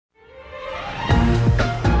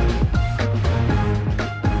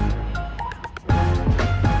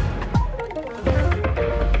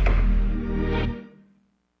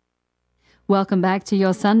Welcome back to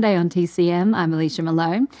Your Sunday on TCM. I'm Alicia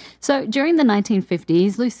Malone. So during the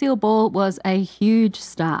 1950s, Lucille Ball was a huge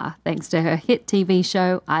star thanks to her hit TV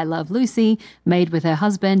show I Love Lucy, made with her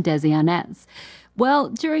husband Desi Arnaz. Well,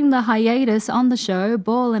 during the hiatus on the show,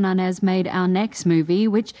 Ball and Arnaz made our next movie,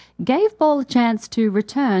 which gave Ball a chance to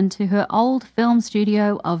return to her old film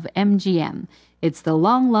studio of MGM. It's The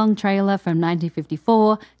Long, Long Trailer from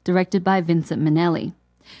 1954, directed by Vincent Minnelli.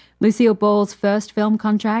 Lucille Ball's first film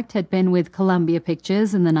contract had been with Columbia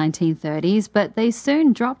Pictures in the 1930s, but they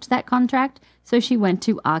soon dropped that contract, so she went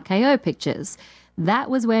to RKO Pictures. That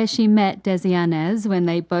was where she met Desi Arnaz when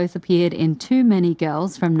they both appeared in Too Many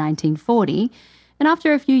Girls from 1940. And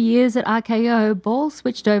after a few years at RKO, Ball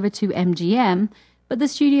switched over to MGM, but the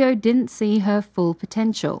studio didn't see her full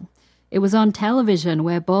potential. It was on television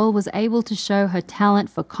where Ball was able to show her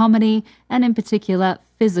talent for comedy, and in particular,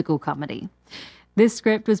 physical comedy. This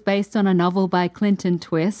script was based on a novel by Clinton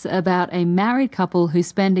Twist about a married couple who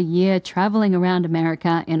spend a year traveling around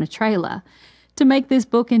America in a trailer. To make this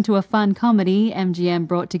book into a fun comedy, MGM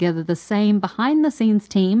brought together the same behind-the-scenes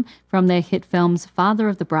team from their hit films Father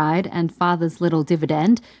of the Bride and Father's Little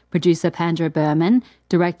Dividend, producer Pandro Berman,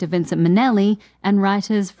 director Vincent Minnelli, and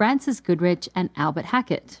writers Francis Goodrich and Albert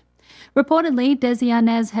Hackett. Reportedly, Desi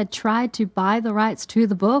Arnaz had tried to buy the rights to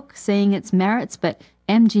the book, seeing its merits, but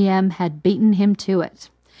MGM had beaten him to it.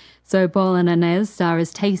 So Ball and Arnaz star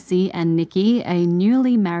as Tacy and Nikki, a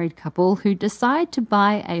newly married couple who decide to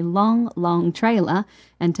buy a long, long trailer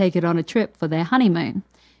and take it on a trip for their honeymoon.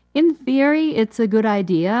 In theory, it's a good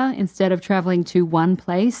idea. Instead of traveling to one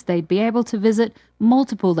place, they'd be able to visit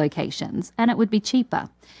multiple locations, and it would be cheaper.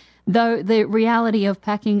 Though the reality of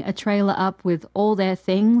packing a trailer up with all their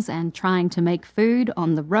things and trying to make food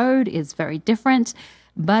on the road is very different,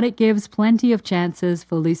 but it gives plenty of chances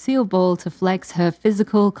for Lucille Ball to flex her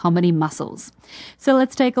physical comedy muscles. So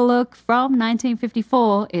let's take a look from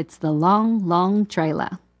 1954. It's The Long, Long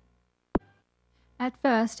Trailer. At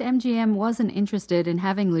first, MGM wasn't interested in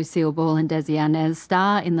having Lucille Ball and Desi Arnaz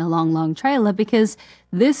star in The Long, Long Trailer because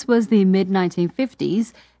this was the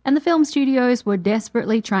mid-1950s, and the film studios were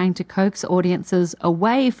desperately trying to coax audiences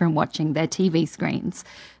away from watching their TV screens.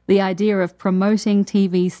 The idea of promoting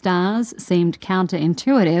TV stars seemed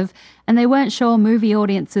counterintuitive, and they weren't sure movie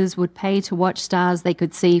audiences would pay to watch stars they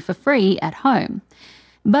could see for free at home.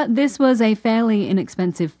 But this was a fairly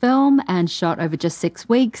inexpensive film and shot over just 6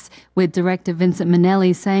 weeks, with director Vincent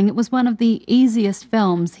Minnelli saying it was one of the easiest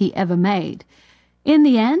films he ever made. In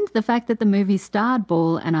the end, the fact that the movie starred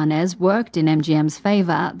Ball and Arnaz worked in MGM's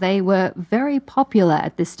favour. They were very popular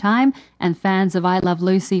at this time, and fans of I Love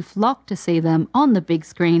Lucy flocked to see them on the big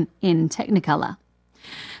screen in Technicolor.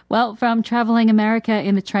 Well, from travelling America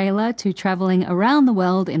in a trailer to travelling around the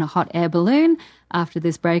world in a hot air balloon, after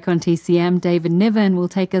this break on TCM, David Niven will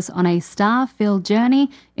take us on a star-filled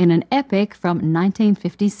journey in an epic from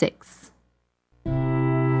 1956.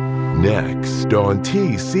 Next on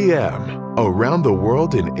TCM, Around the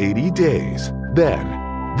World in 80 Days, then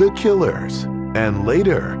The Killers, and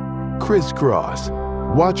later, Crisscross.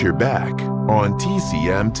 Watch your back on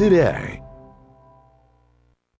TCM today.